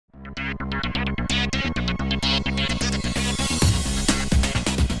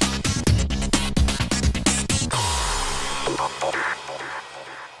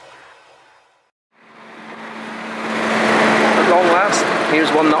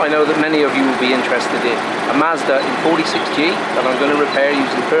I know that many of you will be interested in a Mazda 46G that I'm going to repair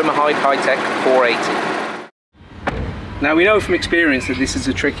using Permahyd Hi-TEC 480. Now we know from experience that this is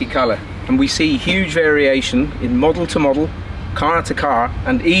a tricky colour, and we see huge variation in model to model, car to car,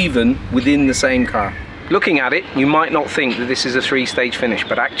 and even within the same car. Looking at it, you might not think that this is a three-stage finish,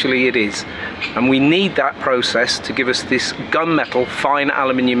 but actually it is. And we need that process to give us this gunmetal fine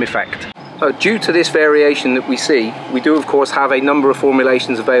aluminium effect. So due to this variation that we see, we do of course have a number of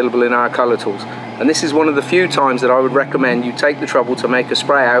formulations available in our colour tools. And this is one of the few times that I would recommend you take the trouble to make a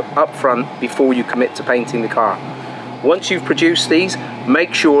spray out up front before you commit to painting the car. Once you've produced these,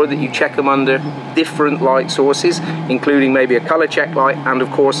 make sure that you check them under different light sources, including maybe a colour check light and of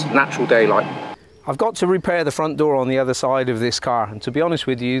course natural daylight. I've got to repair the front door on the other side of this car, and to be honest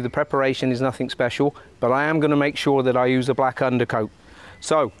with you, the preparation is nothing special, but I am going to make sure that I use a black undercoat.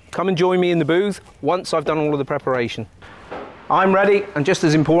 So come and join me in the booth once I've done all of the preparation. I'm ready, and just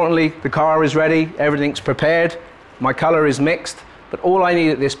as importantly, the car is ready, everything's prepared, my colour is mixed, but all I need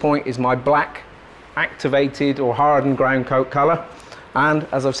at this point is my black activated or hardened ground coat colour, and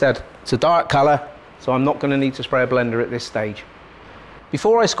as I've said, it's a dark colour, so I'm not going to need to spray a blender at this stage.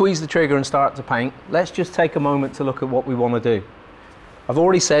 Before I squeeze the trigger and start to paint, let's just take a moment to look at what we want to do. I've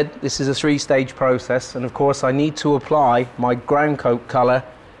already said this is a three-stage process, and of course I need to apply my ground coat colour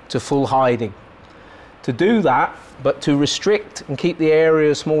to full hiding. To do that, but to restrict and keep the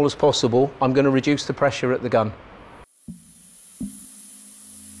area as small as possible, I'm going to reduce the pressure at the gun.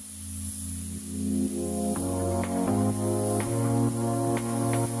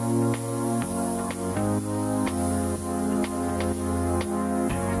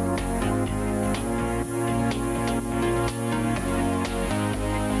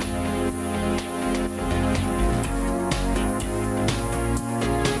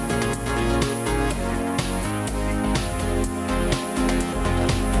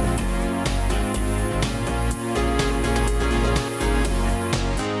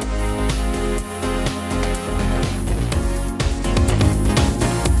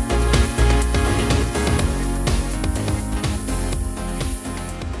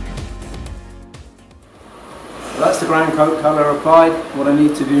 That's the ground coat colour applied. What I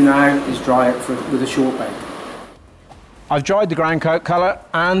need to do now is dry it with a short bake. I've dried the ground coat colour,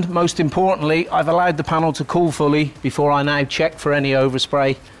 and most importantly, I've allowed the panel to cool fully before I now check for any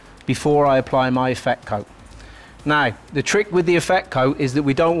overspray before I apply my effect coat. Now, the trick with the effect coat is that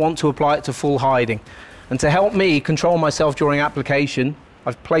we don't want to apply it to full hiding. And to help me control myself during application,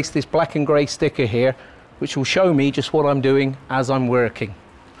 I've placed this black and grey sticker here, which will show me just what I'm doing as I'm working.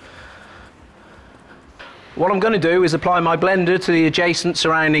 What I'm going to do is apply my blender to the adjacent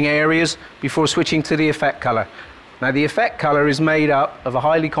surrounding areas before switching to the effect colour. Now the effect colour is made up of a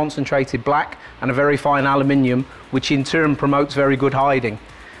highly concentrated black and a very fine aluminium, which in turn promotes very good hiding.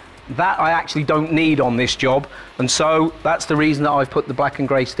 That I actually don't need on this job, and so that's the reason that I've put the black and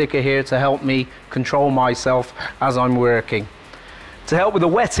grey sticker here to help me control myself as I'm working. To help with the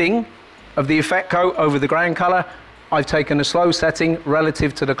wetting of the effect coat over the ground colour, I've taken a slow setting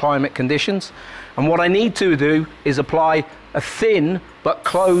relative to the climate conditions, and what I need to do is apply a thin but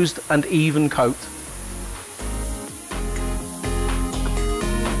closed and even coat.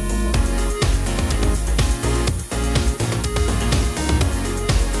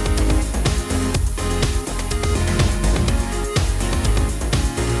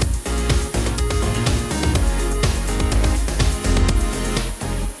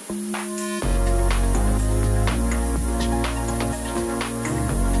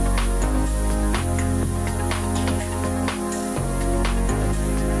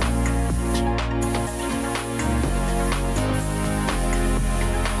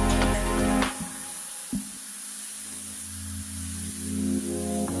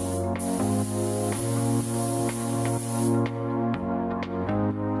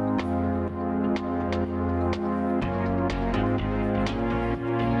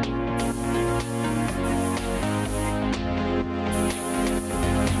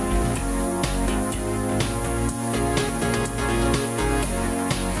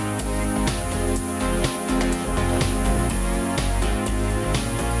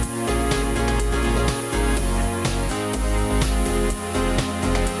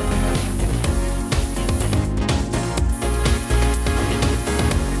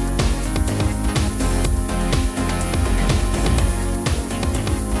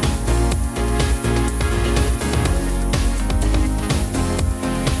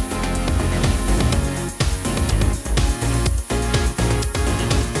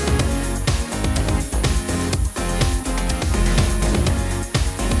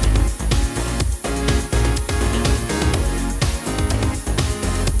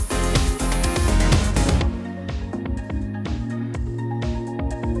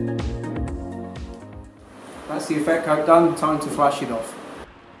 the effect coat done, time to flash it off.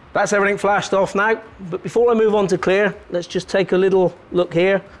 That's everything flashed off now, but before I move on to clear, let's just take a little look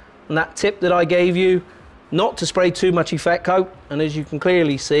here, and that tip that I gave you, not to spray too much effect coat, and as you can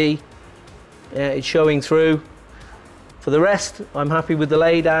clearly see, it's showing through. For the rest, I'm happy with the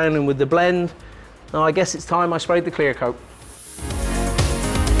lay down and with the blend. Now I guess it's time I sprayed the clear coat.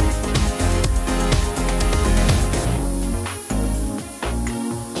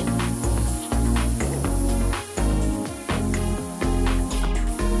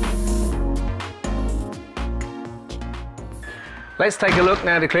 Let's take a look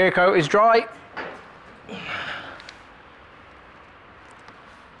now the clear coat is dry.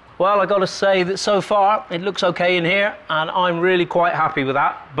 Well, I got to say that so far it looks okay in here, and I'm really quite happy with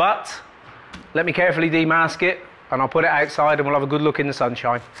that. But let me carefully demask it, and I'll put it outside and we'll have a good look in the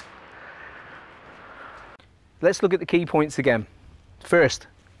sunshine. Let's look at the key points again. First,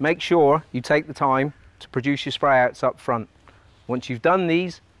 make sure you take the time to produce your spray outs up front. Once you've done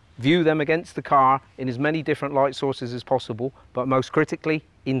these, view them against the car in as many different light sources as possible, but most critically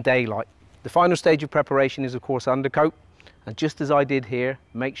in daylight. The final stage of preparation is of course undercoat, and just as I did here,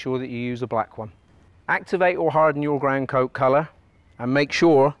 make sure that you use a black one. Activate or harden your ground coat colour and make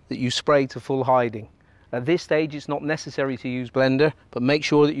sure that you spray to full hiding. At this stage it's not necessary to use blender, but make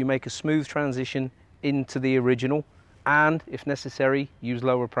sure that you make a smooth transition into the original, and if necessary use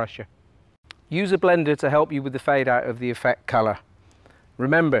lower pressure. Use a blender to help you with the fade out of the effect colour.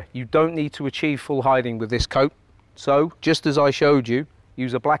 Remember, you don't need to achieve full hiding with this coat, so just as I showed you,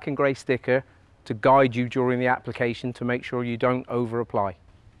 use a black and grey sticker to guide you during the application to make sure you don't over apply.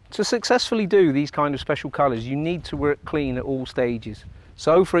 To successfully do these kind of special colours, you need to work clean at all stages.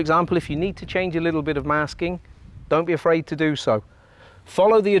 So for example, if you need to change a little bit of masking, don't be afraid to do so.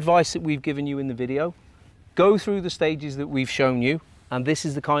 Follow the advice that we've given you in the video, go through the stages that we've shown you, and this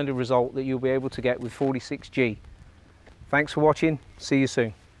is the kind of result that you'll be able to get with 46G. Thanks for watching, see you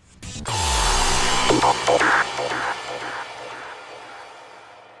soon.